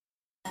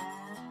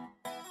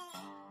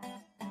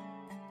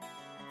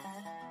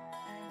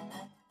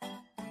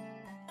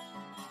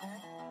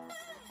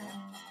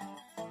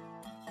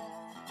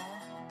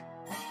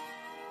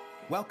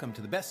Welcome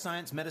to the Best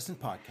Science Medicine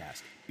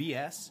Podcast,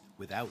 BS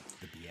without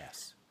the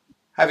BS.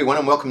 Hi everyone,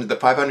 and welcome to the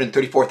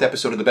 534th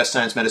episode of the Best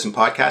Science Medicine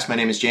Podcast. My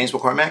name is James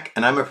McCormack,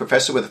 and I'm a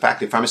professor with the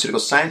Faculty of Pharmaceutical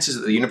Sciences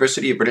at the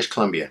University of British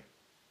Columbia.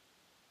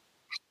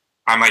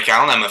 I'm Mike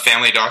Allen. I'm a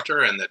family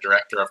doctor and the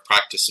Director of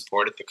Practice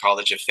Support at the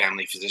College of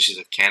Family Physicians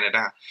of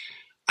Canada.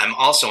 I'm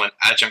also an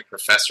adjunct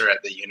professor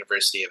at the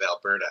University of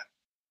Alberta.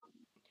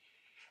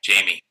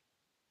 Jamie,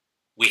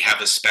 we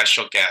have a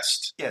special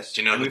guest. Yes,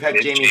 do you know we've had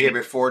Jamie here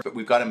before, but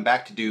we've got him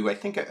back to do, I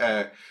think,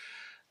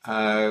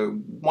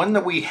 one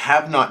that we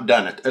have not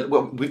done.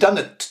 Well, we've done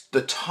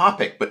the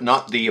topic, but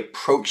not the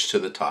approach to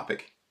the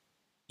topic.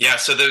 Yeah,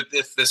 so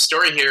the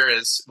story here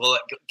is, we'll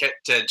get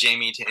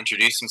Jamie to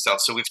introduce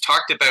himself. So we've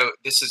talked about,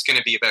 this is going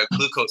to be about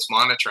glucose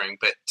monitoring,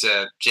 but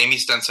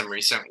Jamie's done some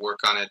recent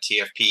work on a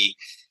TFP,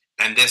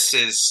 and this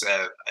is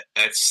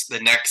it's the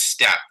next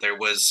step. There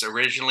was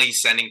originally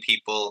sending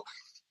people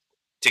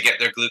to get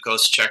their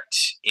glucose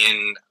checked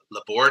in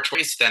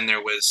laboratories. Then there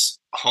was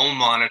home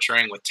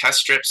monitoring with test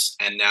strips,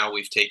 and now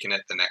we've taken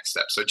it the next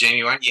step. So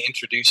Jamie, why don't you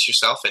introduce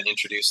yourself and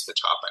introduce the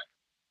topic?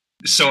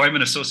 So I'm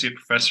an associate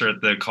professor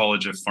at the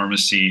College of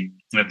Pharmacy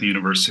at the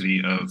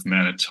University of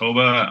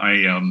Manitoba.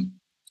 I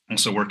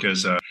also work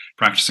as a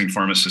practicing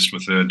pharmacist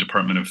with the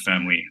Department of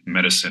Family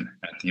Medicine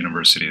at the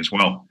university as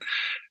well.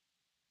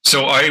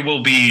 So I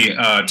will be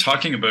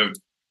talking about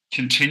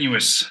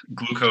continuous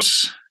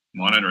glucose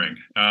monitoring.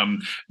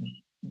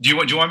 Do you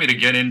want me to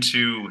get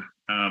into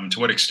to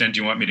what extent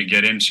do you want me to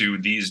get into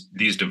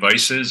these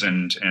devices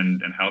and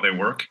how they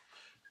work?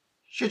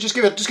 Sure, just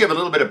give a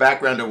little bit of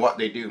background on what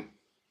they do.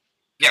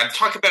 Yeah,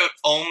 talk about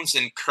ohms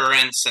and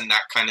currents and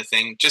that kind of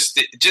thing. Just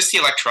the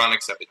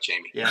electronics of it,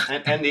 Jamie. Yeah,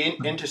 and the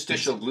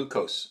interstitial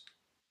glucose.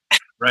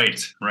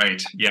 Right.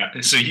 Yeah.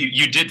 So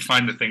you did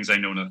find the things I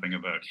know nothing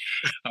about.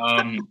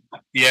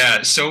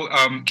 So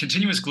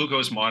continuous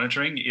glucose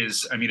monitoring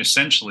is,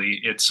 essentially,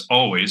 it's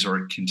always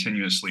or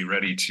continuously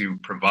ready to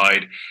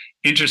provide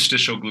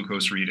interstitial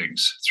glucose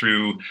readings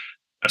through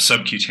a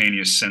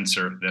subcutaneous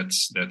sensor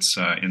that's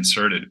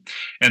inserted.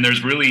 And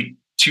there's really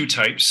two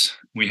types.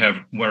 We have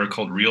what are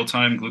called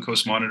real-time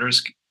glucose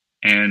monitors,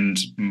 and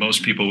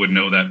most people would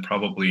know that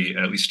probably,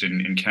 at least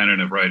in Canada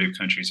and a variety of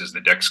countries, as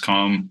the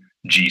Dexcom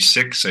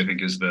G6, I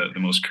think is the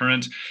most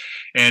current.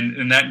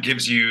 And that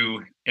gives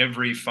you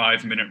every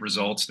 5-minute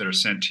results that are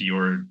sent to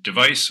your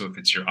device. So if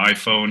it's your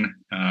iPhone,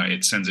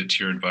 it sends it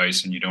to your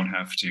device and you don't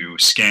have to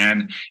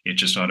scan. It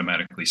just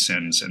automatically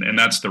sends. And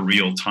that's the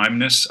real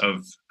timeness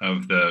of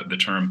the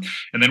term.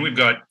 And then we've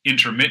got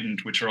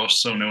intermittent, which are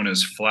also known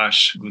as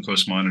flash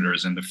glucose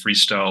monitors. And the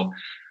Freestyle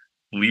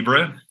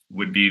Libre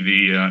would be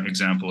the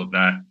example of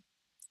that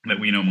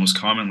we know most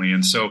commonly.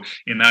 And so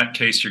in that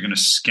case, you're going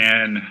to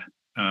scan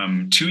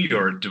to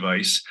your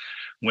device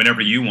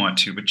whenever you want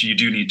to, but you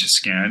do need to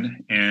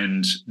scan.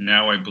 And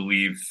now I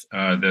believe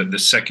the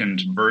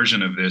second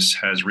version of this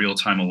has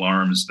real-time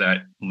alarms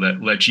that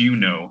let you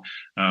know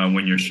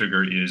when your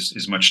sugar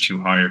is much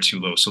too high or too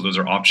low. So those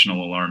are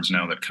optional alarms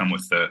now that come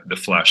with the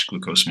flash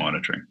glucose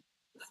monitoring.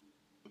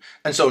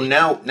 And so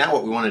now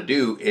what we want to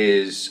do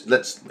is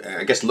let's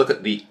look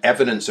at the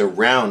evidence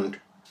around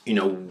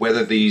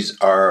whether these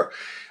are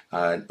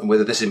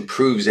whether this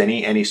improves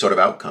any sort of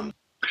outcome.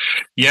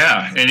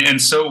 Yeah,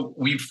 and so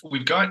we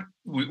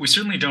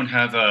certainly don't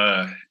have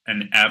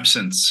an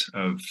absence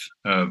of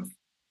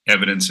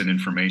evidence and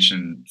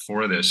information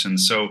for this. And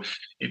so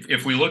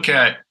if we look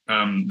at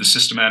the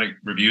systematic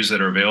reviews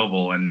that are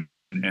available, and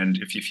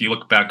if you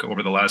look back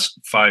over the last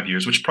 5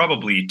 years, which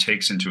probably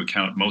takes into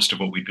account most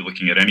of what we'd be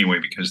looking at anyway,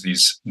 because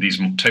these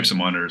types of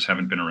monitors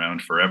haven't been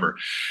around forever.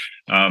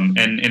 And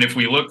if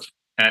we look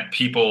at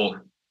people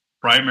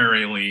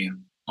primarily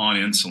on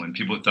insulin,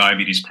 people with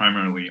diabetes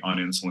primarily on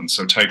insulin,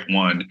 so type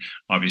 1,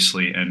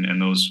 obviously,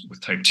 and those with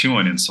type 2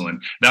 on insulin,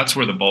 that's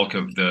where the bulk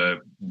of the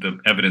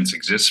evidence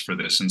exists for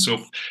this. And so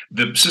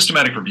the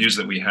systematic reviews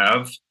that we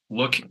have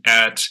look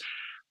at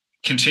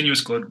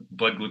continuous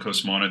blood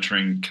glucose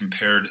monitoring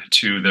compared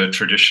to the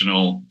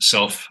traditional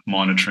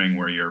self-monitoring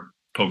where you're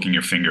poking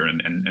your finger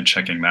and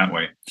checking that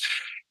way.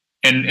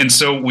 And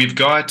so we've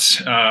got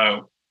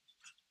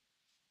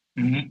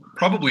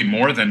probably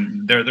more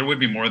than there would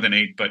be more than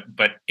 8,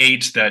 but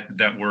 8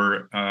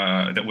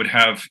 that would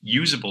have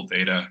usable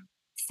data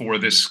for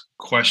this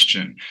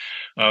question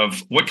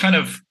of what kind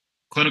of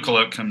clinical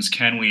outcomes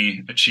can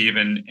we achieve.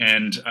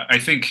 And I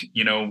think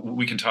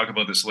we can talk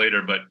about this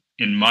later, but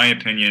in my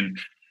opinion,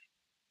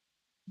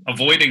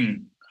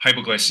 avoiding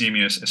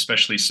hypoglycemia,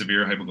 especially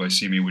severe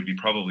hypoglycemia, would be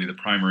probably the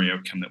primary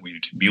outcome that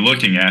we'd be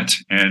looking at.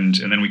 And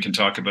then we can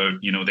talk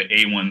about, the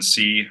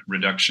A1C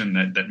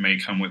reduction that may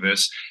come with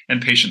this,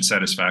 and patient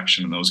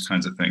satisfaction and those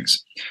kinds of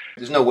things.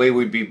 There's no way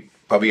we'd be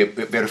probably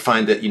better to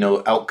find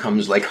that,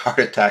 outcomes like heart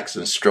attacks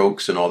and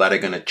strokes and all that are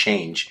going to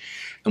change.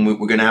 And we're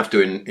going to have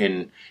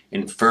to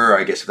infer,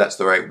 I guess, if that's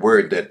the right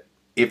word, that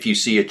if you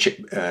see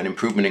an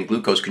improvement in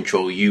glucose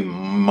control, you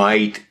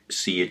might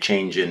see a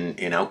change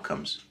in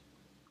outcomes.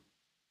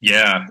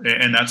 Yeah,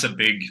 and that's a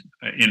big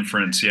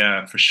inference.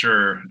 Yeah, for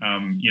sure.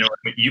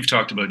 You've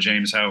talked about,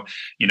 James, how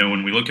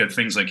when we look at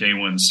things like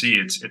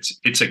A1C,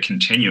 it's a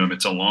continuum.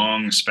 It's a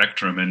long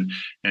spectrum,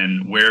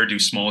 and where do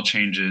small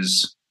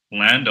changes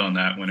land on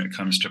that when it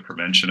comes to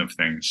prevention of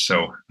things?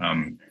 So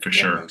for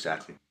sure, no,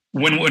 exactly.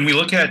 When we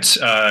look at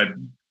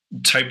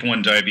type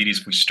 1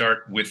 diabetes, we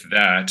start with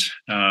that,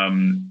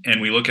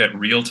 and we look at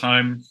real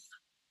time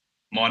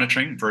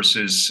monitoring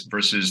versus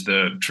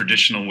the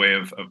traditional way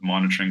of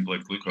monitoring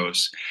blood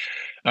glucose.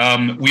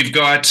 We've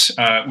got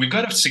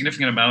a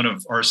significant amount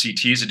of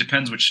RCTs. It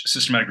depends which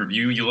systematic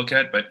review you look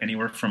at, but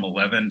anywhere from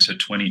 11 to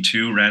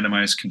 22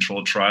 randomized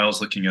controlled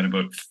trials, looking at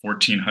about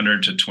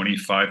 1,400 to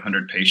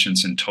 2,500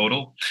 patients in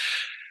total.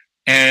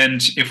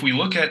 And if we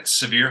look at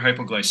severe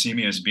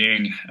hypoglycemia as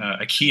being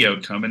a key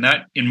outcome, and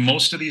that in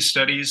most of these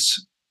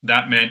studies,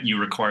 that meant you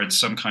required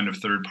some kind of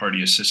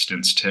third-party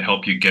assistance to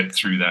help you get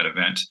through that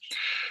event.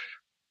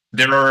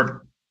 There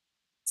are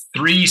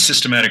 3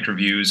 systematic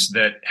reviews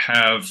that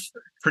have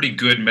pretty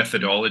good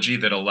methodology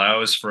that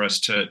allows for us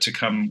to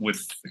come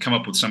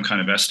up with some kind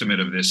of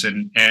estimate of this,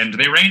 and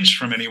they range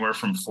from anywhere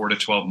from 4 to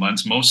 12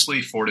 months.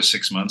 Mostly 4 to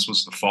 6 months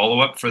was the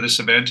follow-up for this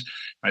event.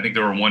 I think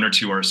there were 1 or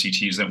 2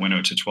 RCTs that went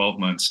out to 12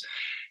 months,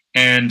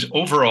 and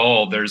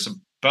overall there's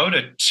about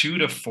a 2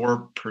 to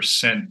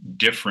 4%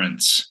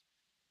 difference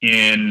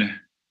in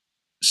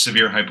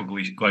severe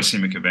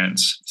hypoglycemic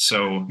events.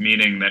 So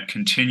meaning that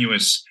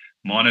continuous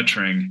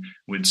monitoring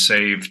would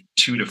save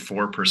 2 to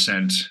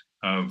 4%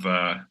 of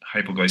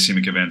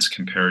hypoglycemic events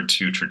compared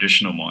to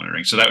traditional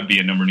monitoring. So that would be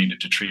a number needed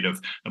to treat of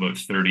about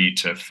 30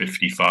 to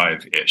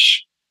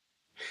 55-ish.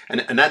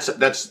 And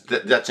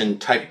that's in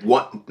type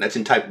 1. That's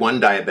in type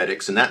 1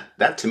 diabetics, and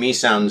that to me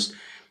sounds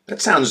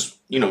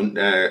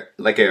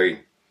like a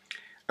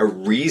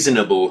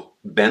reasonable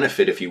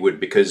benefit, if you would,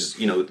 because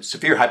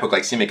severe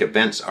hypoglycemic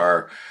events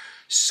are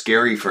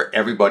scary for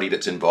everybody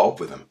that's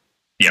involved with them.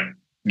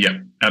 Yeah,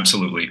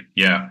 absolutely.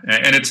 Yeah.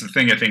 And it's the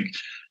thing, I think,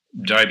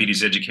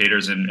 diabetes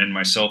educators and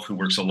myself, who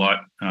works a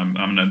lot,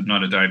 I'm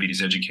not a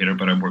diabetes educator,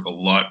 but I work a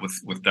lot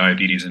with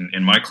diabetes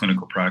in my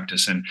clinical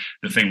practice. And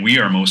the thing we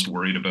are most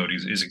worried about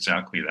is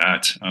exactly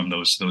that,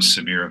 those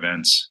severe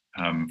events,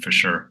 for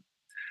sure.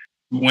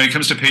 When it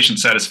comes to patient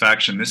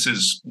satisfaction, this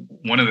is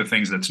one of the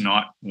things that's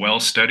not well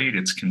studied.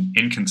 It's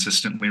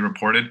inconsistently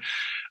reported.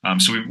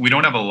 So we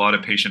don't have a lot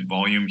of patient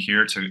volume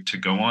here to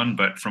go on,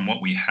 but from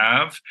what we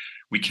have,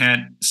 we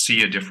can't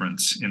see a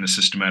difference in the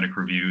systematic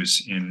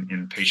reviews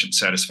in patient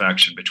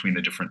satisfaction between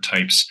the different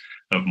types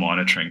of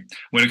monitoring.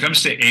 When it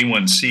comes to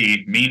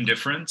A1C, mean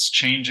difference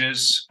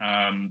changes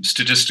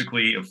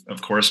statistically,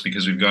 of course,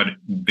 because we've got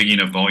big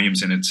enough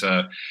volumes and it's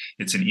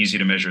an easy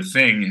to measure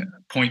thing,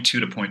 0.2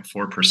 to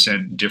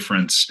 0.4%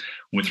 difference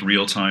with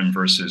real-time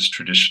versus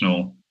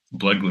traditional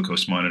blood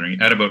glucose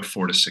monitoring at about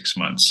 4 to 6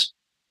 months.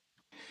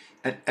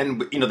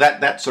 And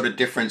that sort of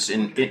difference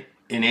in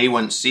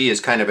A1C is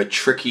kind of a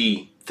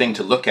tricky thing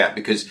to look at,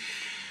 because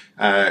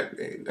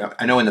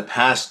I know in the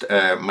past,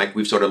 Mike,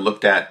 we've sort of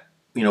looked at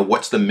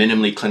what's the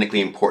minimally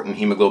clinically important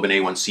hemoglobin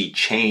A1C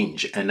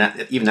change, and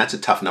that's a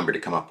tough number to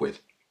come up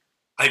with.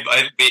 I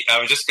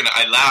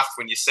laughed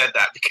when you said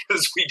that,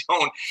 because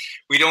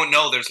we don't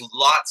know. There's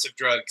lots of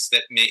drugs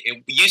that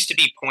it used to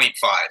be 0.5%,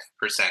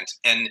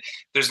 and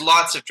there's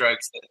lots of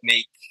drugs that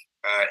make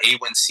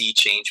A1C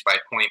change by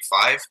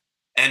 0.5.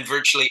 And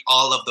virtually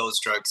all of those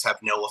drugs have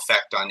no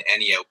effect on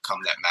any outcome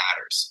that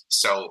matters.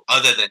 So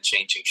other than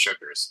changing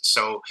sugars.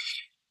 So,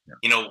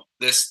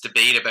 this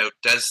debate about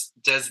does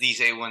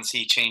these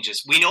A1C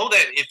changes, we know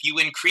that if you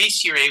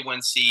increase your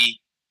A1C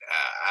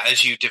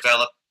as you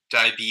develop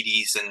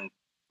diabetes and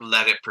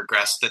let it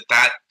progress,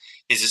 that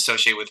is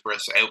associated with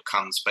worse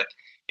outcomes. But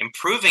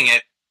improving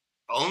it,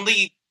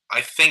 only I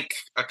think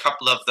a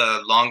couple of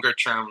the longer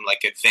term,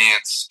 like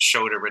Advance,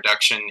 showed a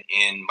reduction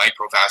in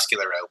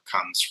microvascular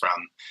outcomes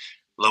from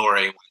lower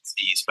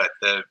A1Cs, but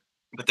the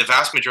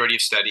vast majority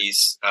of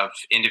studies of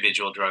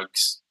individual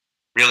drugs,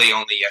 really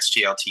only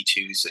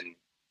SGLT2s and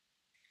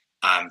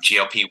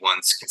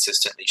GLP-1s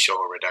consistently show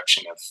a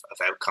reduction of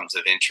outcomes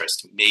of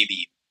interest.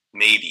 Maybe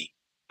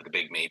the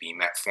big maybe,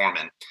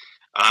 metformin.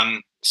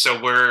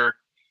 So we're,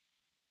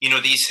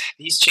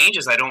 these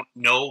changes, I don't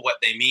know what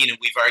they mean, and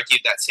we've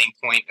argued that same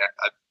point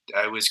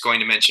I was going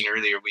to mention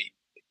earlier.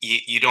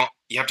 You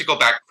have to go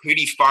back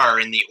pretty far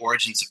in the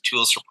origins of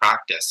tools for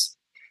practice.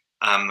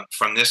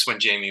 From this one,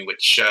 Jamie,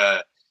 which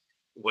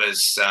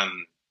was,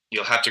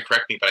 you'll have to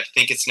correct me, but I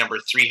think it's number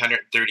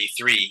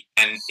 333.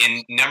 And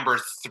in number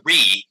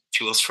 3,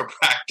 tools for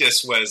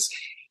practice was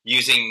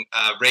using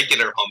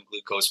regular home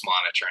glucose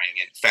monitoring,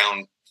 and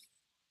found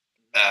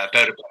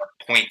about a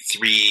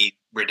 0.3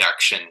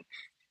 reduction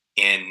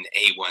in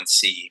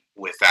A1C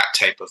with that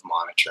type of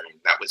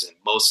monitoring. That was in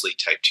mostly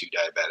type 2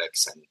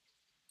 diabetics. And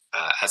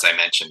as I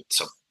mentioned,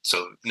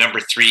 so number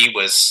 3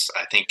 was,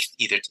 I think,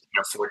 either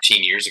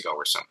 14 years ago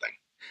or something.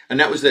 And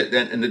that was the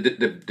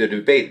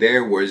debate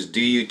there was,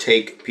 do you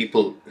take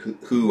people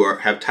who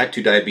have type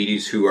 2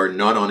 diabetes who are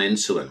not on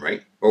insulin,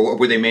 right? Or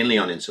were they mainly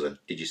on insulin,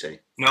 did you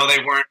say? No,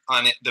 they weren't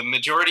on it. The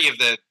majority of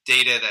the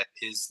data that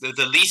is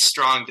the least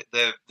strong,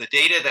 the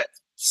data that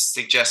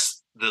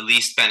suggests the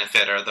least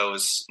benefit are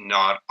those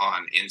not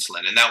on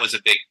insulin. And that was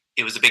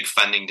it was a big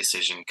funding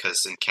decision,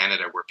 because in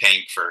Canada we're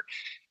paying for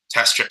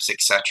test strips,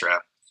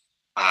 etc.,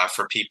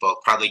 for people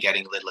probably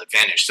getting a little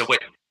advantage. So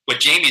what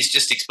Jamie's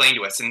just explained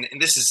to us, and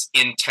this is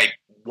in type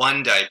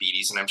 1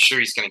 diabetes, and I'm sure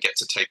he's going to get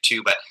to type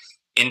 2, but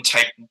in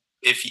type,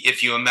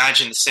 if you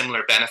imagine the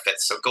similar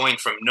benefits, so going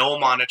from no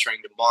monitoring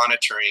to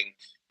monitoring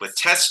with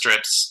test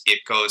strips, it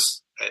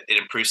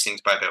improves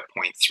things by about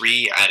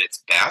 0.3 at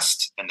its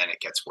best, and then it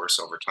gets worse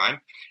over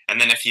time. And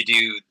then if you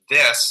do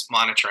this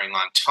monitoring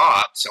on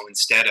top, so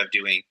instead of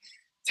doing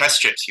test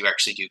strips, you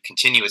actually do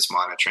continuous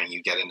monitoring,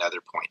 you get another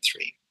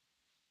 0.3.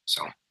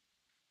 So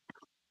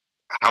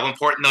how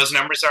important those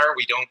numbers are,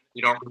 we don't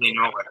really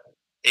know.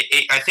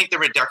 I think the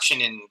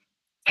reduction in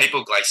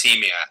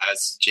hypoglycemia,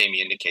 as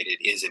Jamie indicated,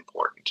 is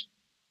important.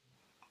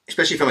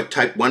 Especially from a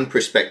type 1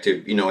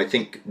 perspective, I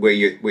think where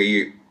you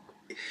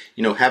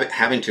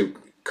having to,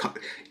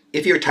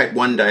 if you're type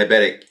 1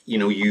 diabetic,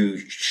 you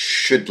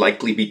should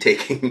likely be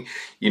taking,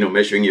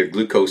 measuring your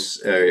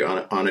glucose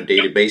on a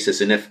daily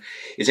basis. And if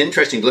it's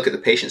interesting to look at the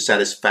patient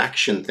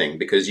satisfaction thing,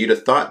 because you'd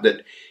have thought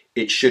that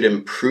it should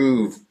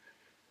improve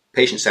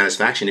patient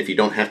satisfaction if you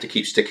don't have to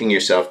keep sticking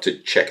yourself to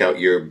check out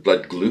your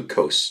blood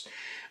glucose.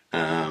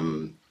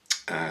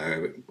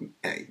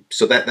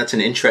 So that's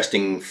an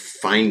interesting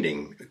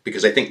finding,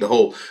 because I think the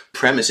whole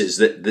premise is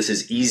that this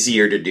is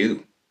easier to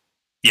do.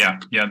 Yeah,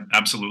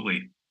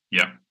 absolutely.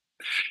 Yeah.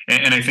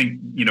 And I think,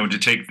 to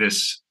take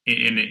this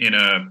in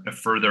a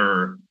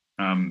further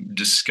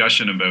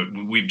discussion about,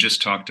 we've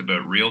just talked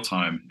about real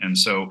time. And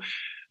so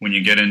when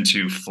you get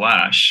into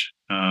Flash,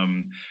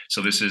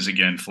 so this is,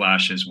 again,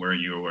 Flash is where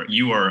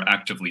you are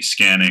actively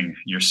scanning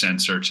your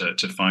sensor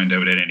to find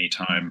out at any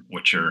time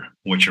what your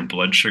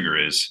blood sugar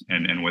is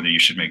and whether you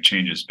should make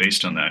changes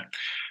based on that.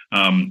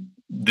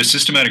 The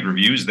systematic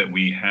reviews that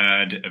we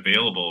had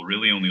available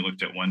really only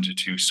looked at 1 to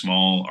 2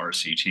 small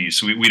RCTs.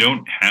 So we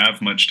don't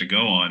have much to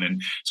go on. And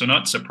so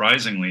not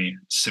surprisingly,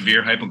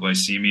 severe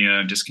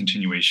hypoglycemia,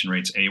 discontinuation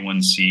rates,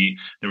 A1C,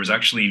 there was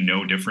actually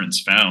no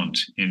difference found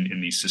in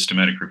these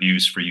systematic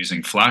reviews for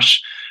using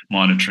Flash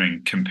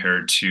monitoring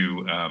compared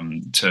to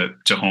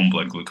home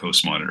blood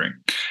glucose monitoring.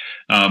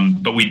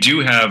 But we do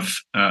have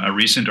a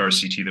recent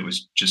RCT that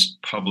was just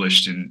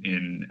published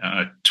in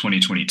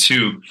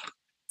 2022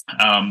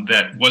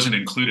 that wasn't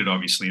included,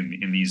 obviously,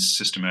 in these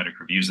systematic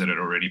reviews that had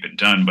already been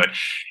done. But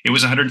it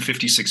was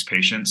 156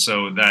 patients,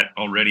 so that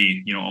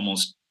already,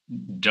 almost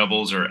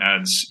doubles or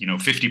adds,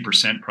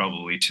 50%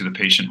 probably to the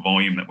patient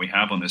volume that we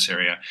have on this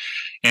area.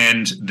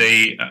 And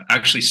they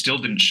actually still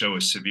didn't show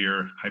a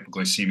severe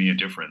hypoglycemia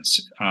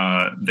difference.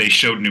 They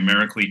showed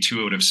numerically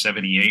 2 out of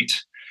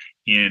 78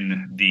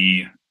 in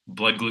the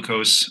blood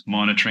glucose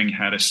monitoring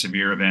had a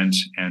severe event,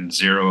 and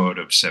 0 out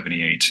of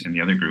 78 in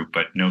the other group,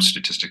 but no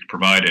statistics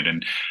provided.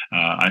 And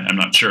I'm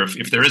not sure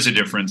if there is a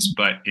difference,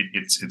 but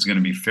it's going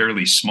to be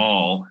fairly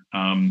small.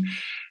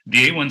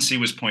 The A1C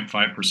was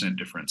 0.5%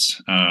 difference.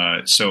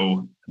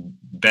 So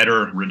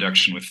better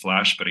reduction with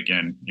Flash, but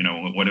again,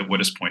 what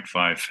does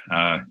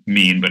 0.5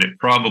 mean? But it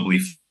probably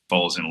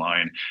falls in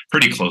line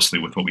pretty closely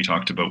with what we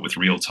talked about with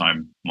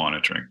real-time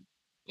monitoring.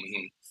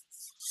 Mm-hmm.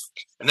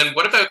 And then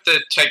what about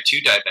the type 2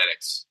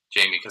 diabetics,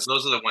 Jamie? Because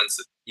those are the ones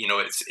that,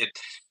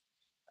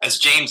 as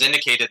James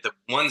indicated, the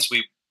ones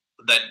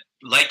that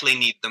likely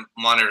need the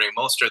monitoring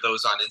most are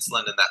those on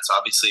insulin, and that's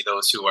obviously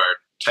those who are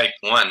type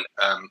 1.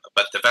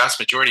 But the vast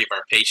majority of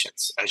our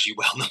patients, as you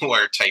well know,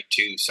 are type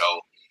 2. So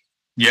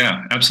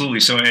yeah, absolutely.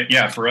 So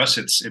for us,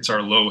 it's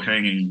our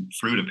low-hanging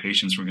fruit of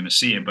patients we're going to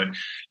see, but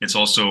it's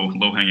also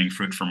low-hanging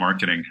fruit for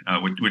marketing,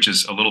 which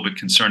is a little bit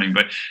concerning.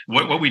 But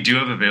what we do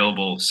have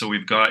available, so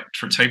we've got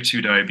for type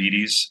 2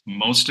 diabetes,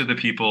 most of the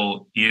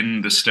people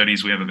in the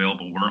studies we have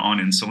available were on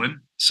insulin.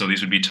 So these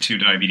would be 2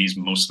 diabetes,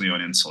 mostly on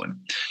insulin.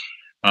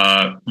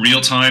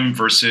 Real-time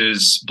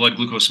versus blood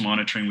glucose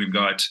monitoring, we've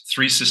got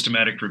 3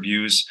 systematic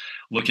reviews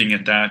looking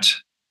at that.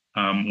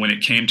 When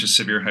it came to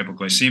severe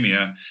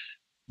hypoglycemia,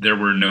 there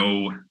were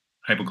no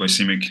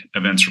hypoglycemic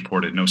events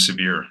reported, no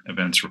severe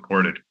events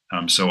reported.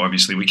 So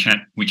obviously we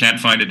can't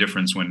find a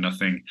difference when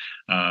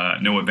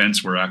no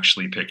events were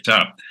actually picked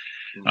up.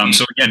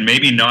 So again,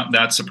 maybe not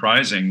that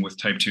surprising with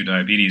type 2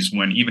 diabetes,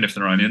 when even if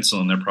they're on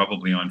insulin, they're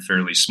probably on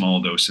fairly small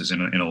doses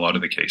in a lot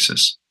of the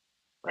cases.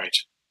 Right.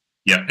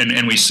 Yeah,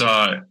 and we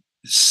saw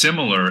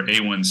similar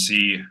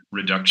A1C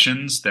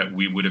reductions that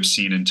we would have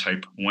seen in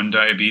type 1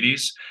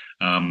 diabetes,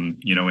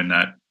 in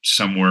that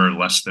somewhere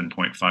less than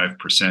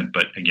 0.5%,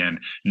 but again,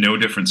 no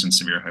difference in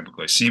severe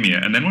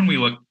hypoglycemia. And then when we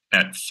look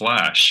at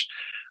Flash,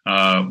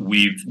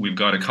 we've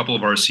got a couple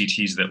of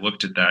RCTs that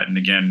looked at that, and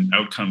again,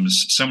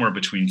 outcomes somewhere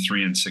between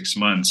 3 and 6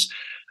 months.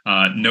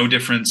 No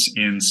difference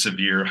in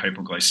severe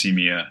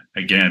hypoglycemia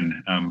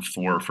again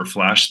for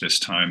Flash this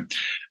time.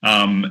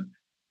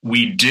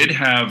 We did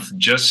have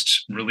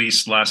just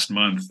released last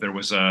month. There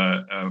was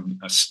a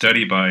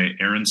study by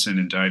Aronson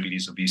in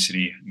diabetes,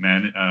 obesity,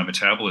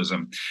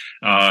 metabolism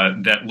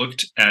that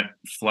looked at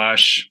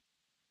Flash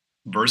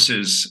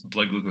versus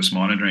blood glucose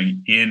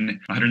monitoring in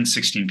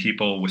 116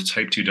 people with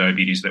type 2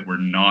 diabetes that were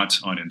not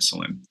on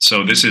insulin.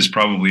 So this is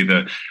probably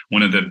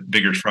one of the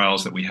bigger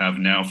trials that we have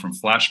now from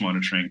Flash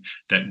monitoring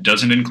that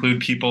doesn't include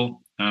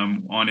people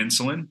on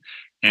insulin.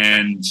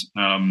 And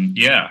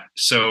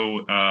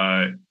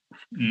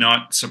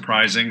not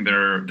surprising,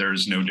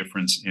 there's no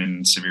difference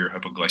in severe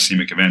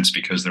hypoglycemic events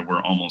because there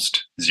were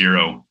almost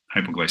zero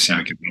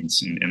hypoglycemic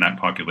events in that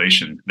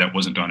population that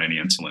wasn't on any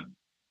insulin.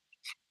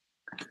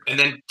 And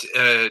then,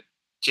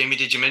 Jamie,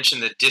 did you mention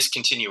the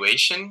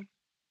discontinuation?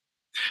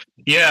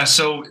 Yeah,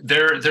 so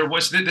there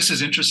was. This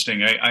is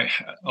interesting.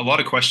 A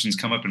lot of questions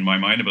come up in my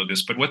mind about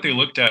this, but what they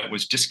looked at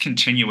was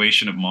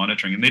discontinuation of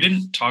monitoring, and they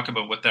didn't talk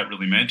about what that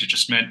really meant. It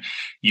just meant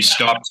you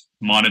stopped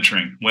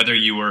monitoring, whether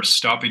you were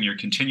stopping your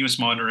continuous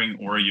monitoring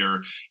or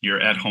your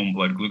at-home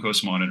blood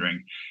glucose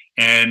monitoring.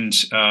 And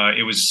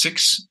it was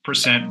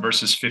 6%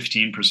 versus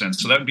 15%.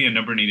 So that would be a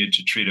number needed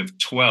to treat of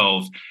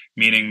 12,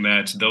 meaning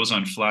that those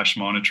on Flash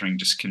monitoring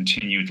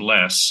discontinued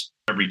less.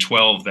 Every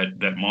 12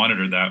 that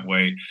monitor that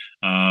way,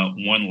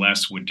 one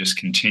less would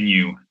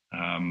discontinue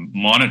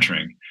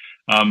monitoring.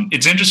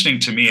 It's interesting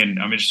to me, and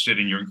I'm interested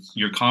in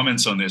your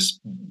comments on this,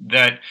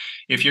 that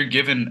if you're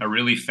given a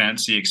really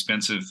fancy,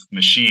 expensive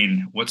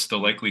machine, what's the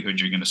likelihood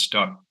you're going to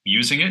stop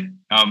using it?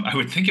 I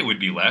would think it would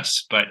be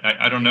less, but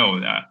I don't know.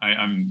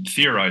 I'm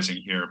theorizing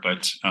here,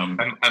 but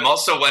I'm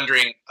also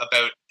wondering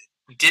about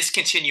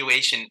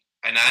discontinuation.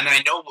 And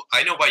I know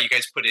why you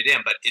guys put it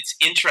in, but it's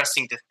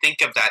interesting to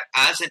think of that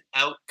as an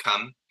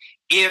outcome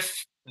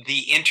if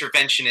the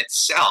intervention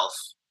itself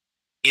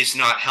is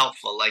not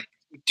helpful. Like,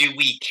 do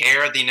we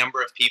care the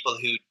number of people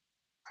who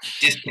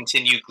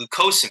discontinue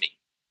glucosamine,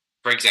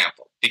 for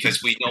example,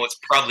 because we know it's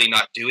probably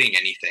not doing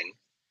anything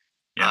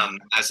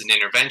as an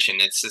intervention?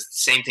 It's the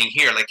same thing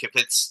here. Like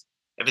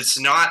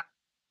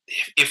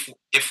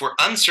if we're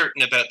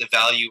uncertain about the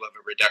value of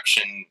a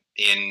reduction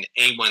in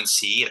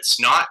A1C, it's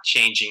not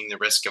changing the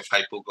risk of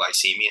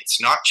hypoglycemia.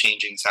 It's not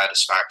changing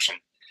satisfaction.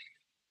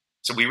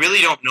 So we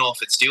really don't know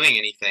if it's doing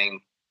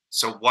anything.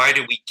 So why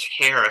do we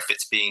care if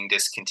it's being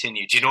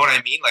discontinued? Do you know what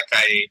I mean?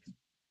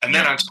 And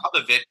then on top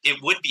of it,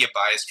 it would be a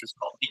biased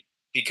result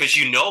because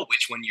you know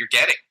which one you're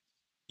getting.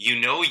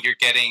 You're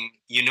getting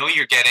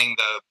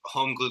the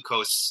home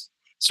glucose,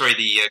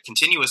 the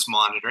continuous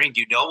monitoring.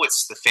 You know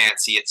it's the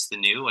fancy, it's the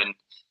new, and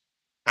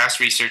past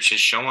research has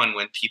shown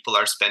when people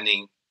are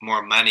spending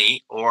more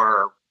money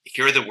or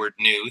hear the word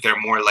new, they're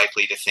more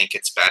likely to think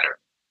it's better.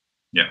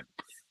 Yeah.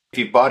 If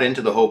you've bought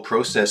into the whole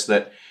process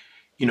that,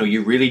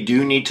 you really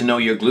do need to know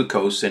your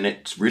glucose and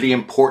it's really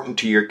important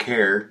to your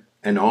care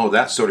and all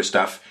that sort of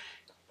stuff,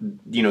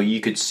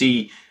 you could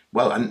see,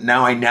 well,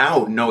 now I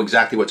know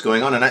exactly what's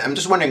going on. And I'm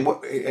just wondering,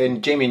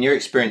 and Jamie, in your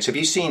experience, have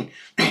you seen,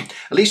 at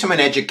least from an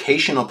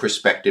educational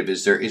perspective, do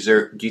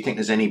you think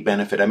there's any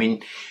benefit? I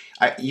mean,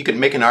 you could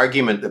make an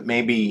argument that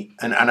maybe,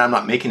 and I'm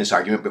not making this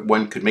argument, but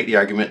one could make the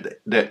argument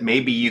that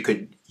maybe you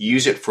could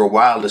use it for a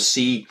while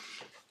to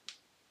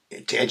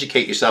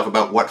educate yourself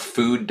about what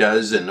food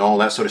does and all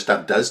that sort of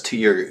stuff does to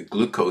your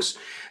glucose,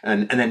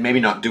 and then maybe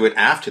not do it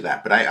after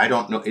that. But I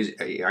don't know,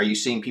 are you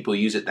seeing people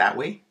use it that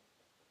way?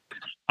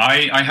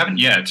 I haven't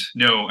yet.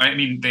 No, I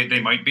mean, they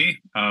might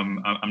be.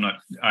 I'm not.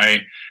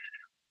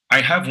 I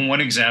have one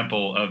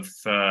example of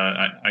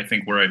I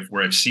think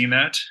where I've seen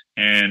that,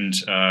 and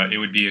it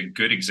would be a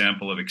good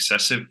example of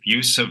excessive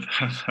use of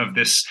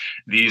these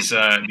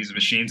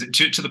machines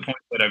to the point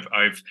that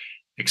I've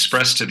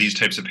expressed to these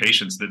types of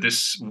patients that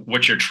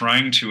what you're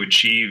trying to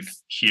achieve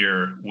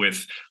here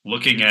with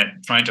looking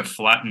at trying to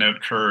flatten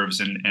out curves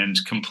and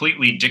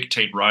completely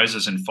dictate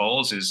rises and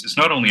falls is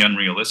not only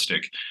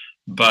unrealistic,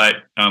 but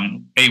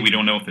we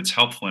don't know if it's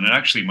helpful, and it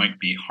actually might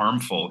be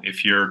harmful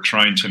if you're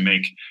trying to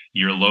make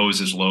your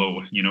lows as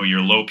low, your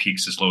low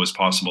peaks as low as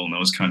possible and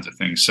those kinds of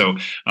things. So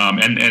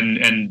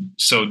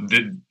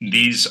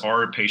these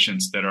are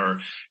patients that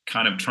are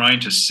kind of trying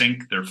to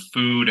sync their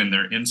food and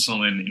their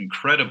insulin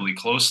incredibly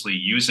closely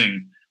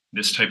using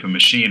this type of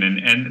machine,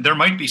 and there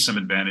might be some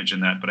advantage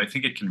in that, but I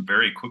think it can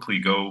very quickly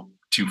go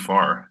too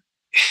far.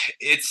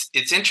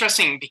 It's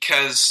interesting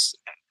because,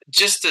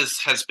 just as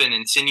has been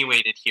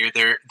insinuated here,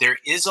 there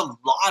is a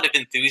lot of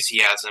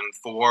enthusiasm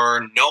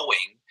for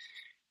knowing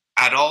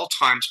at all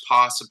times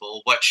possible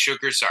what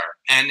sugars are.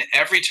 And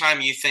every time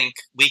you think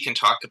we can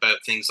talk about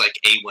things like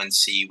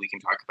A1C, we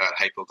can talk about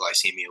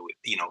hypoglycemia,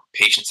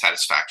 patient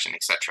satisfaction,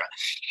 etc.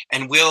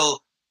 And we'll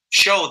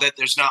show that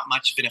there's not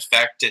much of an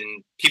effect,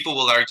 and people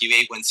will argue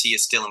A1C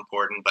is still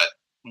important, but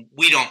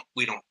we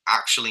don't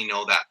actually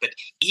know that. But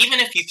even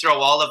if you throw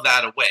all of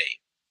that away,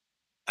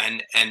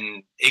 and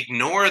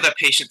ignore the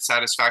patient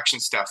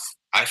satisfaction stuff,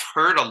 I've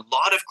heard a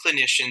lot of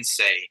clinicians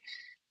say,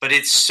 but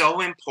it's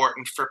so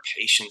important for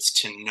patients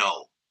to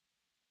know.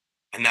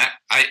 And that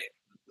I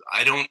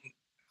don't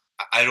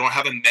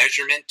have a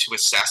measurement to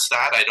assess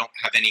that. I don't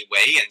have any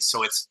way. And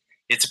so it's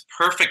a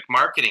perfect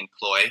marketing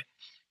ploy.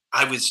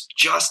 I was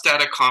just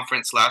at a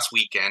conference last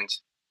weekend,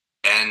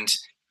 and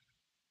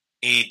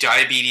a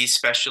diabetes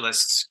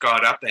specialist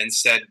got up and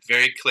said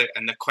very clear,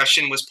 and the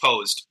question was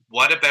posed,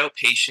 what about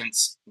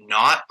patients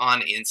not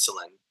on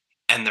insulin?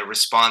 And the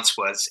response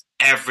was,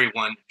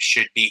 everyone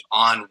should be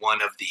on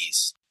one of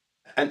these.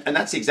 And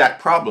that's the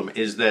exact problem,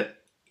 is that,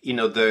 you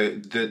know,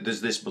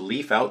 there's this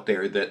belief out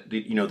there that,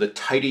 you know, the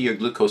tighter your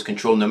glucose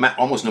control,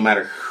 almost no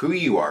matter who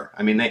you are.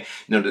 I mean,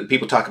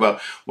 people talk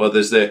about, well,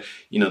 there's the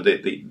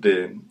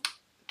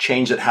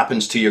change that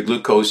happens to your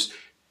glucose,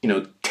 you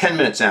know, 10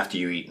 minutes after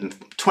you eat, and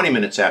 20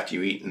 minutes after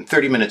you eat, and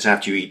 30 minutes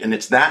after you eat, and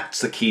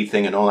that's the key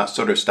thing, and all that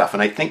sort of stuff.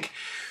 And I think,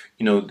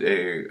 you know,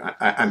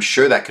 I'm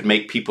sure that could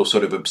make people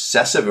sort of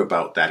obsessive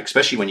about that,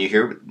 especially when you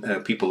hear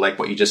people like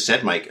what you just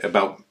said, Mike,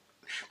 about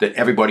that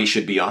everybody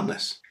should be on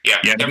this. Yeah,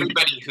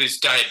 everybody who's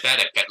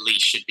diabetic at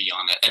least should be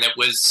on it. And it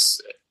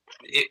was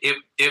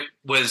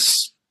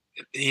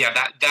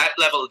that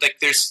level. Like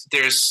there's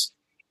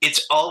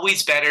it's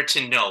always better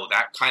to know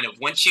that kind of,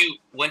 once you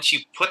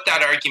put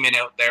that argument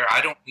out there,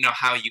 I don't know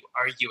how you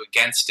argue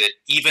against it,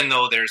 even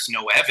though there's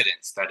no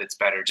evidence that it's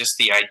better. Just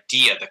the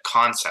idea, the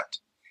concept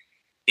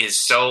is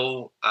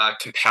so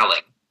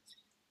compelling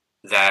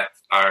that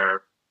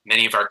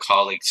many of our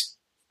colleagues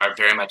are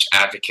very much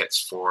advocates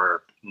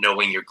for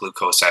knowing your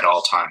glucose at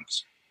all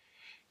times.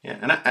 Yeah,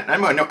 and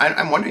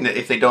I'm wondering that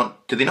if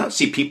do they not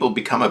see people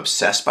become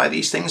obsessed by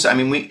these things? I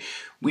mean,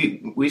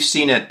 we've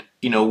seen it,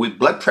 you know, with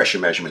blood pressure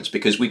measurements,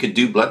 because we could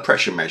do blood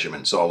pressure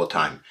measurements all the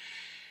time,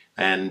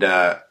 and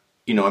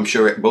you know, I'm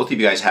sure both of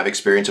you guys have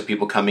experience of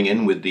people coming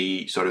in with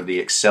the sort of the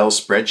Excel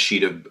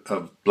spreadsheet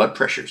of blood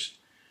pressures.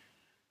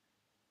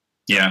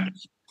 Yeah.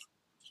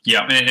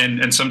 Yeah,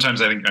 and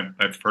sometimes I think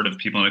I've heard of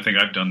people, and I think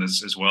I've done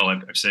this as well.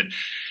 I've said,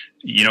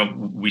 you know,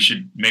 we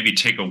should maybe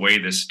take away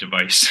this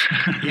device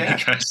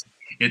because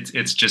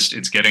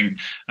it's getting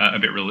a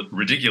bit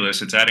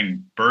ridiculous. It's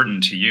adding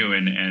burden to you,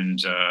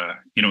 and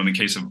you know, in the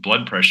case of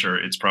blood pressure,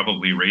 it's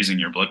probably raising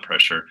your blood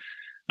pressure.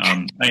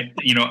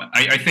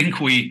 I think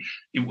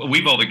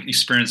we've all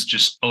experienced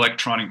just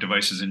electronic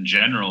devices in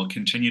general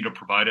continue to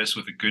provide us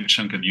with a good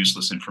chunk of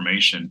useless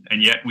information.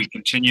 And yet we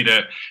continue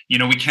to, you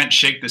know, we can't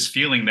shake this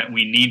feeling that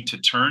we need to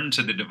turn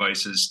to the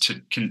devices to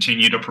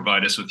continue to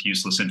provide us with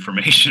useless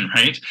information,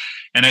 right?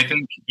 And I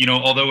think, you know,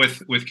 although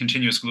with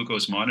continuous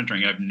glucose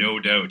monitoring, I have no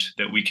doubt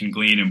that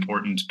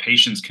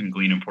patients can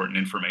glean important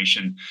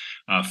information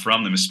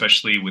from them,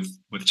 especially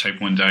with type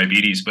 1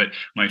 diabetes. But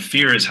my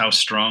fear is how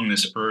strong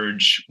this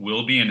urge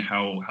will be and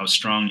how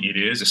strong it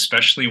is,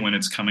 especially when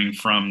it's coming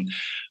from,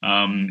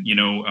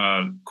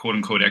 quote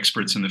unquote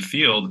experts in the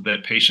field,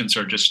 that patients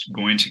are just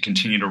going to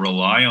continue to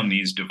rely on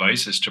these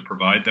devices to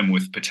provide them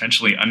with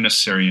potentially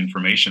unnecessary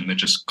information that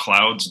just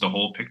clouds the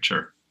whole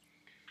picture.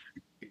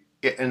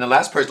 And the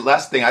last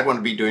thing I'd want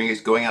to be doing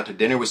is going out to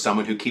dinner with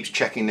someone who keeps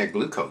checking their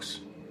glucose.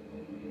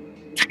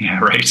 Yeah,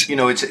 right. You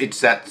know,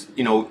 it's that,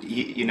 you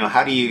know,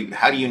 how do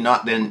you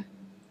not then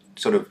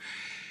sort of,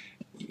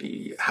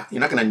 you're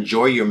not going to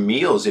enjoy your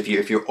meals if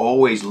you're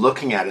always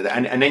looking at it,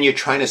 and then you're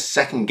trying to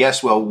second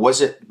guess, well,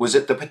 was it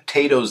the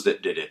potatoes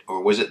that did it,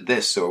 or was it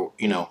this, or,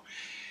 you know,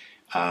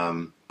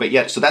 but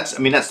yeah, so that's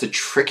the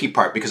tricky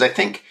part, because I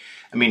think,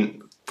 I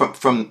mean,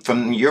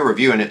 from your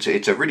review, and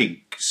it's a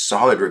really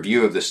solid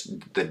review of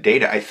the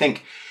data, I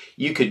think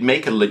you could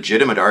make a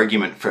legitimate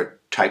argument for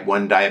type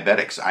 1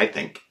 diabetics, I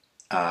think.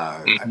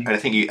 I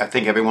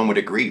think everyone would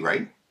agree,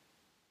 right?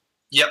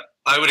 Yep,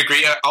 I would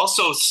agree. I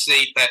also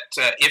say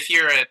that if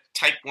you're a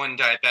type 1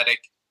 diabetic,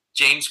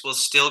 James will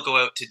still go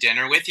out to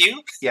dinner with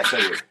you. Yes,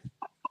 I would.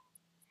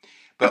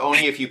 But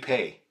only if you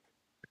pay.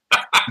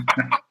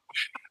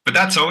 But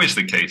that's always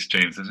the case,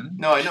 James, isn't it?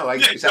 No, I know,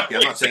 exactly.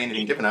 I'm not saying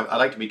anything different. I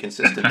like to be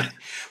consistent.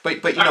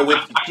 But with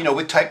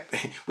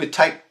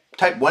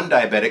type 1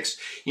 diabetics,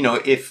 you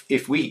know, if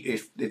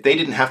they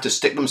didn't have to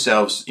stick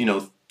themselves, you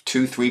know,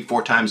 2, 3,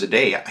 4 times a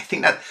day, I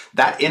think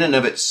that in and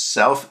of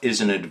itself is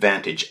an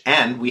advantage.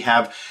 And we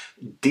have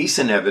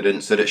decent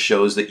evidence that it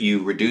shows that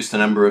you reduce the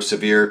number of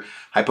severe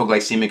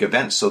hypoglycemic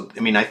events. So, I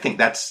mean, I think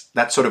that's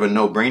sort of a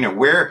no-brainer.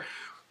 Where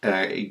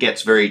it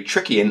gets very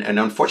tricky, and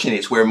unfortunately,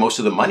 it's where most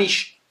of the money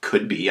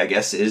could be, I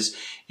guess, is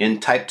in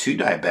type 2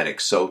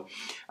 diabetics. So,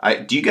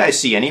 do you guys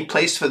see any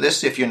place for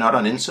this if you're not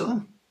on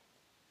insulin?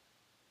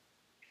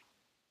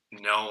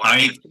 No, I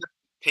mean, for the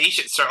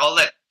patients, so I'll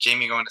let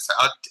Jamie go into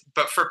that.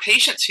 But for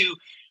patients who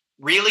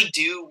really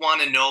do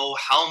want to know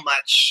how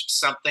much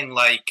something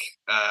like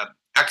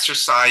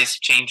exercise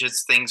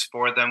changes things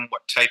for them,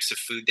 what types of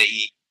food they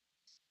eat,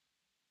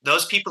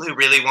 those people who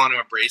really want to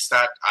embrace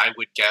that, I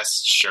would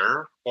guess,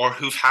 sure, or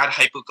who've had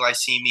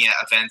hypoglycemia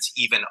events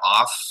even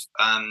off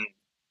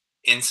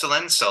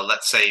insulin. So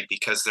let's say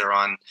because they're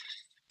on,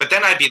 but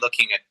then I'd be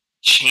looking at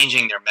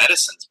changing their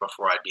medicines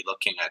before I'd be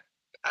looking at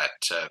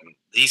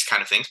these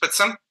kind of things. But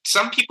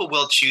some people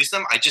will choose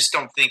them. I just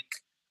don't think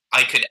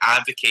I could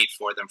advocate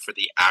for them for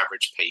the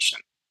average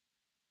patient.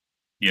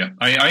 Yeah,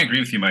 I agree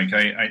with you, Mike.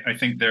 I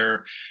think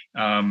they're,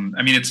 I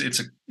mean,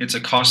 it's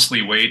a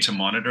costly way to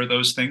monitor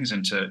those things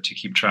and to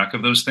keep track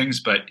of those things.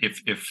 But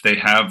if they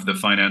have the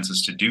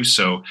finances to do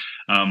so,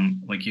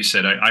 like you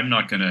said, I'm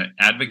not going to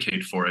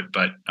advocate for it,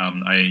 but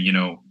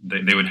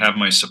they would have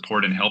my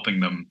support in helping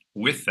them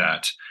with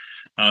that.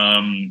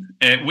 And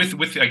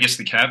with I guess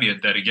the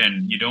caveat that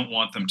again, you don't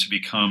want them to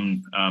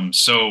become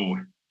so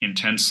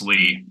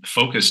intensely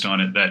focused on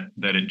it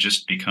that it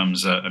just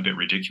becomes a bit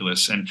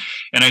ridiculous. And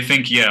I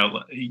think,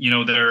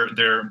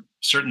 there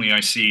certainly I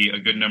see a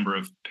good number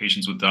of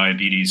patients with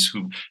diabetes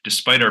who,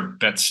 despite our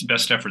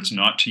best efforts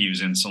not to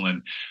use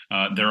insulin,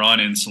 they're on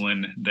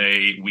insulin.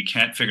 We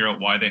can't figure out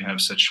why they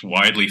have such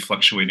widely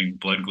fluctuating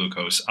blood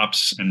glucose,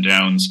 ups and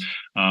downs.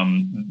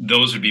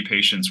 Those would be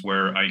patients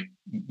where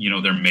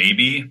there may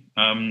be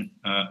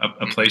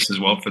a place as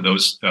well for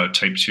those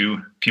type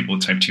 2 people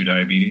with type 2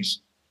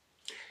 diabetes.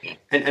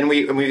 And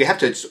we have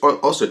to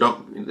also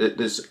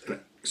there's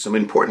some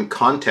important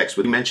context.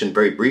 We mentioned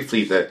very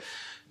briefly the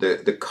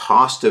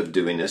cost of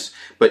doing this,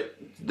 but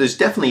there's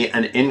definitely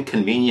an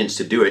inconvenience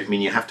to do it. I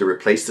mean, you have to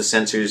replace the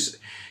sensors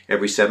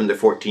every 7 to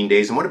 14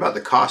 days. And what about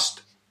the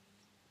cost?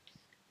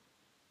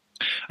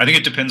 I think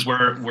it depends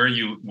where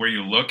you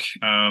look.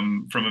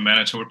 From a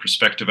Manitoba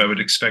perspective, I would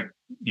expect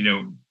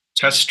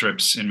test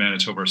strips in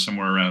Manitoba are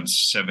somewhere around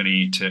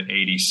 70 to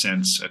 80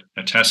 cents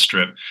a test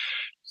strip.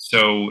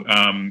 So,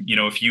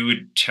 if you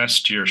would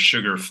test your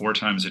sugar 4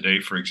 times a day,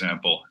 for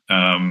example,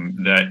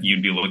 that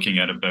you'd be looking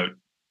at about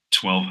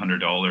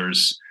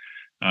 $1,200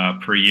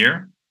 per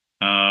year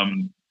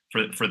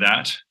for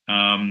that.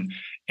 And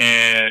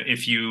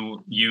if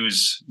you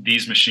use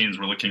these machines,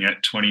 we're looking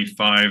at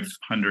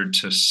 $2,500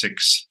 to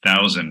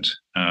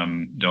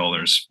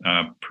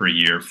 $6,000 per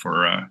year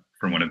for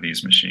one of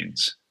these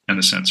machines and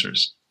the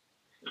sensors.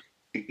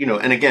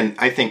 And again,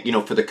 I think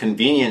for the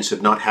convenience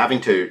of not having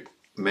to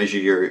measure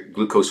your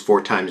glucose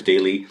 4 times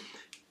daily,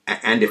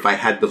 and if I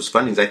had those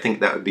fundings, I think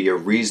that would be a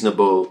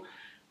reasonable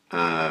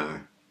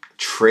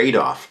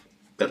trade-off,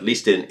 at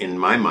least in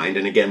my mind.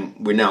 And again,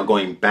 we're now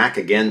going back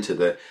again to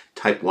the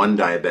type 1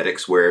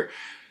 diabetics where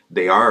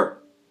they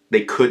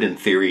could in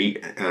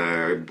theory,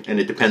 and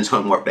it depends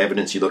on what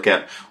evidence you look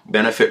at,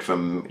 benefit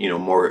from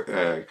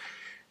more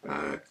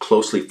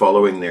closely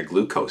following their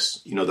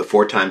glucose, the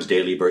 4 times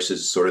daily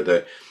versus sort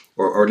of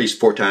or at least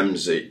 4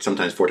 times,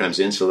 sometimes 4 times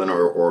insulin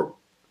or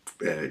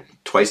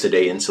twice a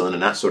day insulin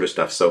and that sort of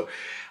stuff. So,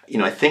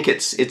 I think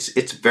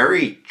it's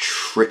very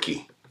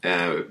tricky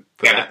for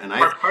that. And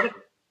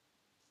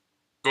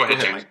go ahead,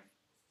 James. Mike.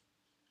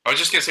 I was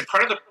just going to say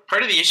part of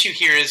the issue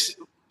here is,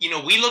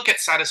 we look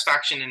at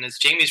satisfaction, and as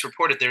Jamie's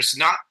reported, there's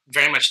not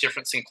very much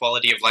difference in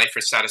quality of life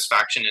or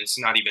satisfaction, and it's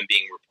not even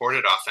being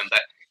reported often.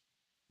 But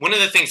one of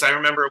the things I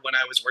remember when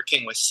I was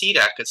working with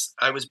CDAC is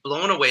I was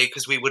blown away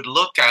because we would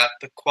look at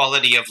the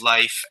quality of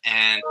life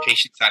and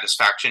patient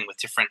satisfaction with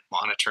different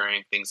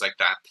monitoring, things like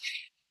that,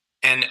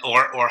 and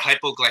or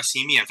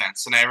hypoglycemia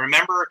events. And I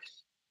remember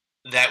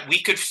that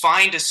we could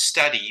find a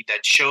study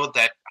that showed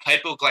that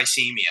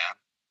hypoglycemia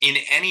in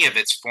any of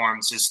its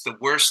forms is the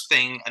worst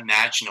thing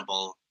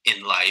imaginable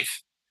in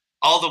life,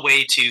 all the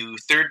way to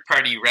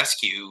third-party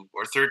rescue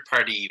or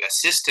third-party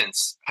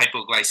assistance.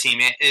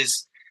 Hypoglycemia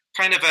is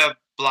kind of a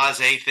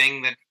blasé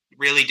thing that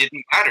really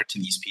didn't matter to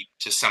these people,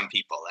 to some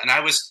people. And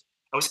I was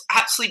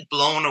absolutely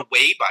blown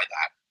away by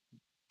that.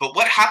 But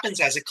what happens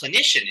as a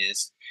clinician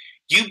is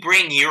you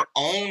bring your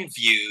own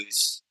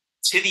views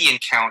to the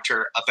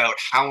encounter about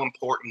how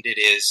important it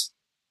is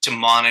to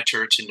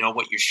monitor, to know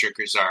what your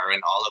sugars are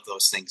and all of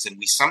those things. And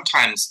we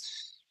sometimes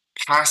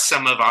pass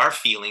some of our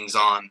feelings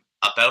on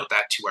about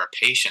that to our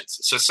patients.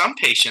 So some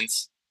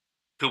patients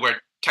who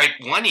are type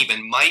 1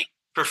 even might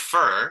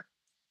prefer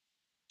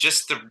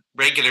just the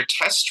regular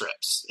test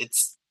strips.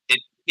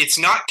 It's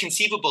not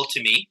conceivable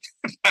to me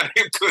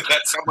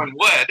that someone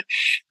would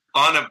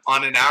on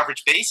an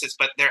average basis,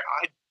 but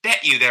I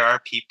bet you there are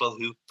people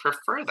who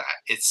prefer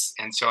that.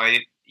 So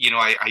I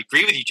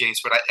agree with you, James,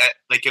 but I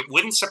it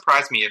wouldn't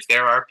surprise me if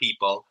there are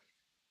people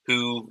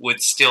who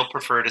would still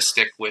prefer to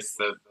stick with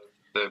the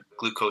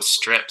glucose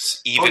strips.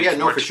 Even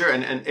for sure,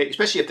 and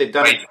especially if they've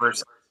done it,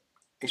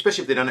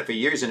 especially if they've done it for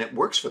years and it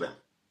works for them.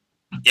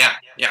 Yeah.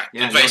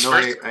 And vice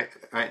versa.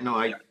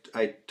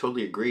 I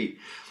totally agree.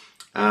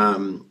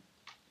 So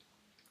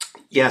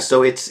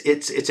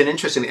it's an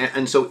interesting,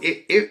 and so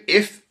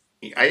if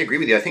I agree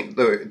with you, I think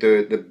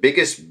the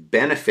biggest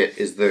benefit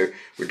is the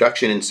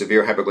reduction in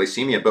severe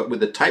hypoglycemia. But with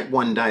the type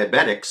 1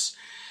 diabetics,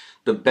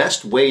 the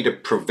best way to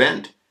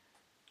prevent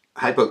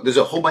there's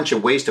a whole bunch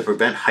of ways to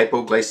prevent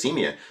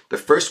hypoglycemia. The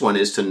first one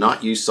is to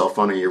not use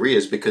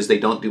sulfonylureas because they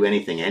don't do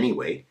anything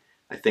anyway.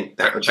 I think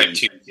that would type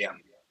 2, yeah.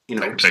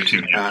 Type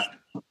 2, yeah.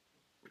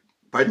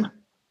 Pardon?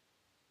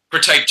 For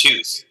type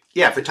 2s.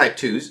 Yeah, for type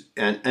 2s.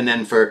 And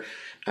then for,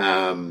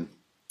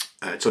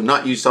 so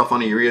not use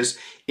sulfonylureas.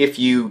 If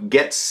you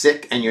get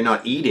sick and you're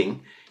not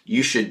eating,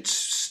 you should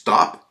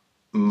stop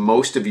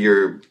most of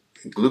your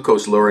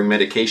glucose lowering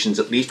medications,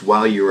 at least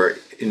while you are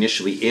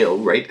initially ill,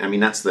 right? I mean,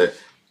 that's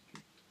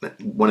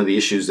one of the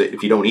issues, that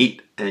if you don't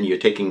eat and you're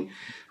taking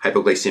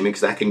hypoglycemics,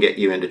 that can get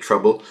you into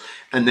trouble.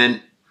 And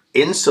then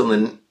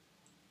insulin,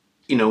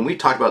 we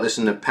talked about this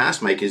in the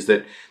past, Mike, is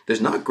that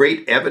there's not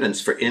great evidence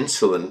for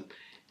insulin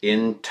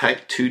in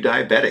type 2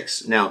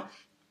 diabetics. Now,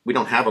 we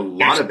don't have a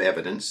lot of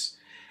evidence,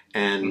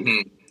 and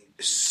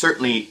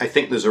certainly I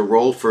think there's a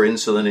role for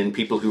insulin in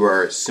people who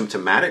are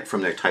symptomatic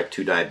from their type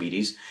 2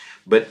 diabetes,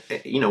 but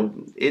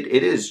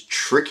it is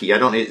tricky.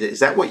 Is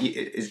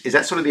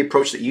that sort of the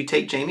approach that you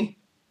take, Jamie?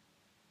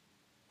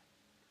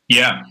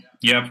 Yeah,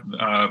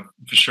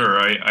 for sure.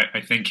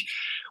 I think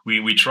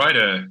we try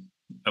to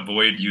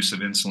avoid use of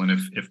insulin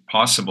if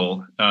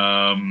possible,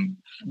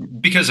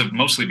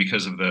 mostly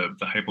because of the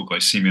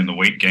hypoglycemia and the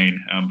weight gain,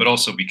 but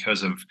also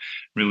because of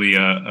really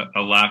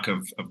a lack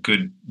of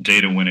good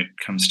data when it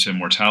comes to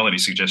mortality,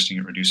 suggesting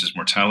it reduces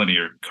mortality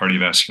or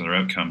cardiovascular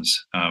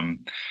outcomes.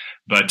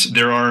 But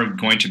there are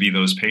going to be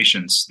those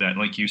patients that,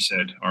 like you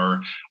said,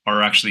 are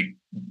actually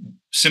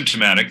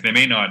symptomatic. They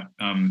may not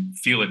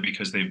feel it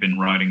because they've been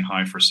riding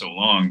high for so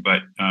long,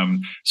 but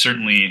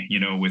certainly,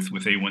 with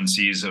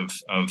A1Cs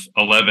of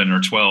 11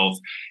 or 12,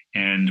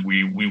 and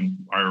we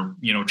are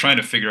trying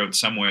to figure out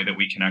some way that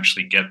we can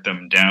actually get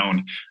them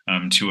down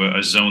to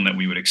a zone that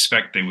we would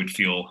expect they would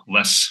feel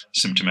less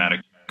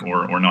symptomatic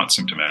or not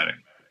symptomatic.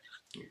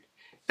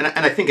 And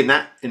I think in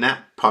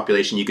that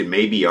population, you could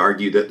maybe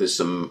argue that there's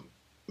some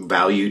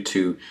value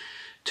to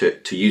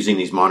using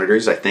these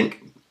monitors, I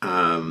think.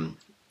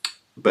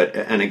 But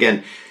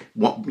again,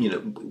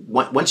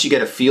 once you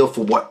get a feel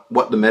for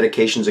what the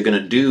medications are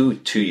going to do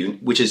to you,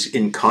 which is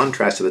in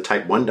contrast to the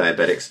type 1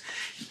 diabetics,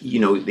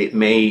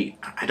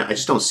 I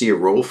just don't see a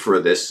role for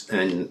this,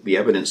 and the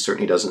evidence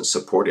certainly doesn't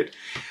support it.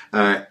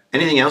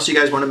 Anything else you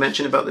guys want to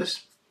mention about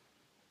this?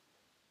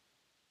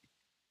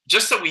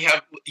 Just that we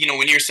have,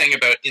 when you're saying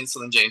about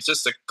insulin, James,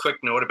 just a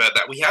quick note about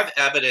that. We have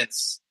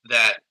evidence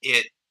that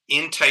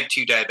in type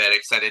 2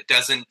 diabetics, that it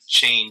doesn't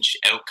change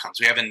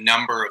outcomes. We have a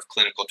number of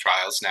clinical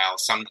trials now,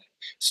 some that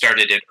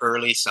started it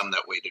early, some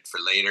that waited for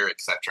later,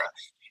 etc.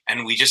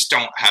 And we just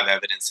don't have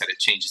evidence that it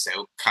changes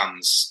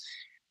outcomes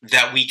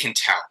that we can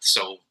tell.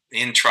 So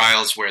in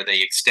trials where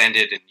they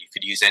extended and you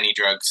could use any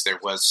drugs, there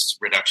was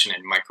reduction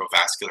in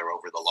microvascular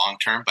over the long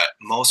term, but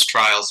most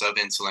trials of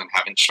insulin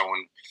haven't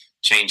shown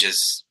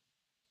changes.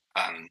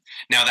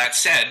 Now that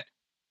said,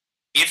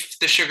 if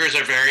the sugars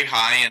are very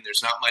high and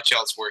there's not much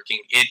else working,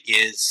 it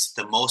is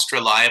the most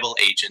reliable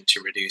agent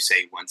to reduce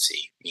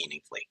A1C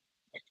meaningfully.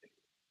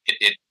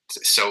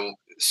 So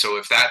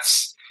if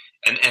that's,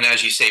 and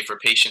as you say, for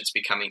patients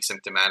becoming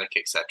symptomatic,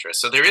 etc.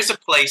 So there is a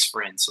place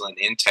for insulin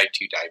in type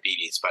 2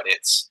 diabetes, but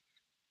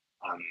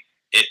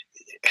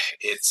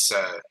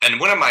and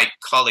one of my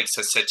colleagues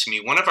has said to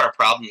me, one of our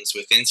problems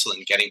with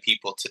insulin, getting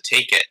people to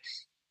take it,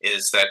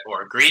 is that,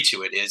 or agree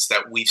to it, is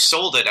that we've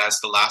sold it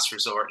as the last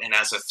resort and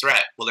as a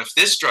threat. Well, if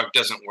this drug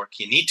doesn't work,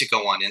 you need to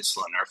go on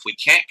insulin. Or if we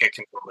can't get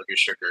control of your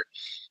sugar,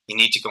 you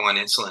need to go on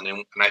insulin.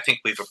 And I think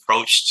we've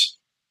approached,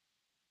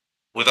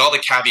 with all the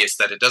caveats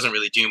that it doesn't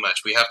really do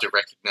much, we have to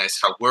recognize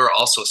how we're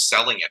also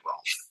selling it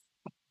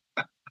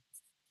wrong.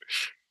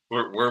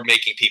 we're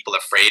making people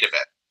afraid of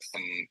it.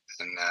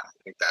 And I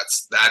think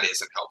that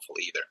isn't helpful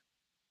either.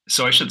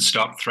 So I should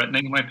stop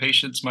threatening my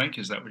patients, Mike?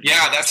 Is that what you're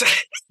saying? That's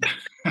it.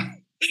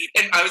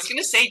 And I was going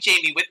to say,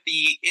 Jamie, with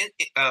the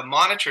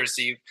monitors,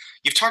 so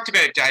you've talked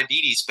about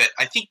diabetes, but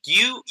I think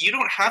you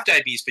don't have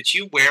diabetes, but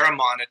you wear a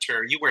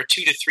monitor. You wear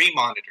 2 to 3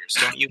 monitors,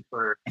 don't you,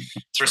 for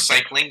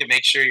cycling to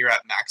make sure you're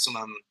at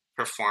maximum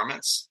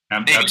performance?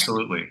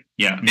 Absolutely,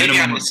 yeah. Maybe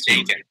I'm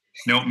mistaken.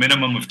 No,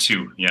 minimum of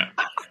 2. Yeah.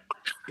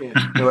 Yeah.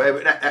 No,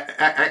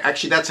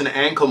 actually, that's an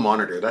ankle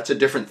monitor. That's a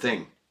different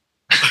thing.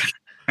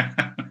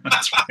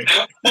 That's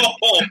right.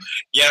 Oh,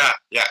 yeah.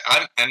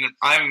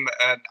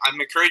 I'm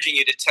encouraging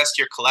you to test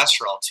your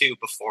cholesterol too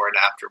before and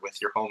after with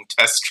your home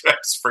test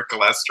strips for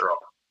cholesterol.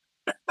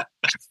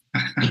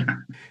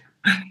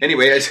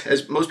 Anyway,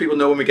 as most people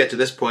know, when we get to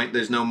this point,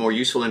 there's no more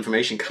useful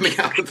information coming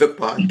out of the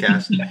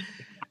podcast.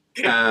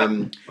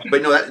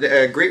 But no,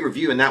 a great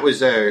review, and that was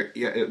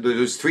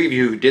those 3 of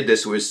you who did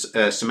this. Was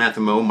Samantha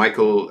Moe, Mike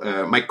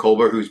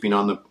Colber, who's been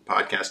on the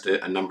podcast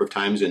a number of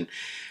times, and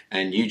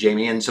you,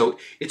 Jamie. And so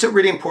it's a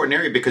really important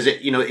area because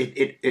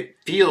it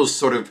feels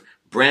sort of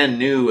brand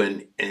new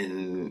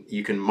and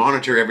you can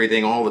monitor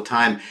everything all the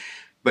time.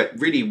 But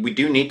really, we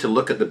do need to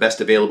look at the best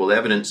available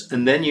evidence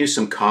and then use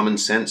some common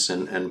sense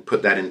and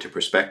put that into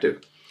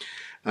perspective.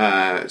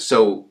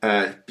 So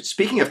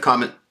speaking of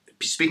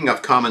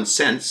common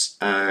sense,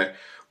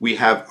 we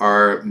have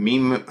our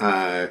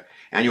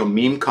annual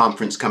meme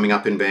conference coming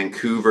up in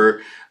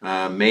Vancouver,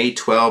 May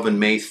 12 and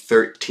May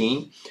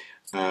 13.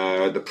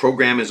 The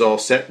program is all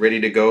set, ready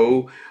to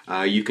go.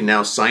 You can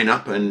now sign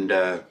up and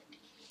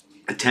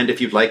attend if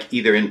you'd like,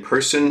 either in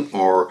person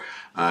or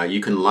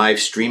you can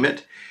live stream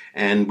it.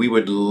 And we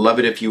would love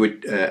it if you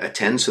would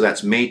attend. So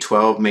that's May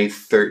 12, May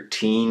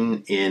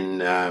 13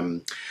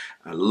 in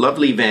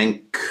lovely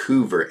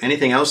Vancouver.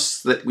 Anything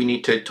else that we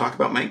need to talk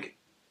about, Mike?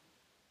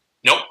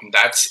 Nope,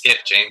 that's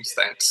it, James.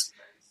 Thanks.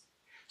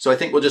 So I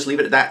think we'll just leave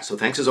it at that. So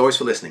thanks as always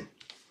for listening.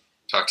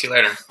 Talk to you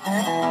later.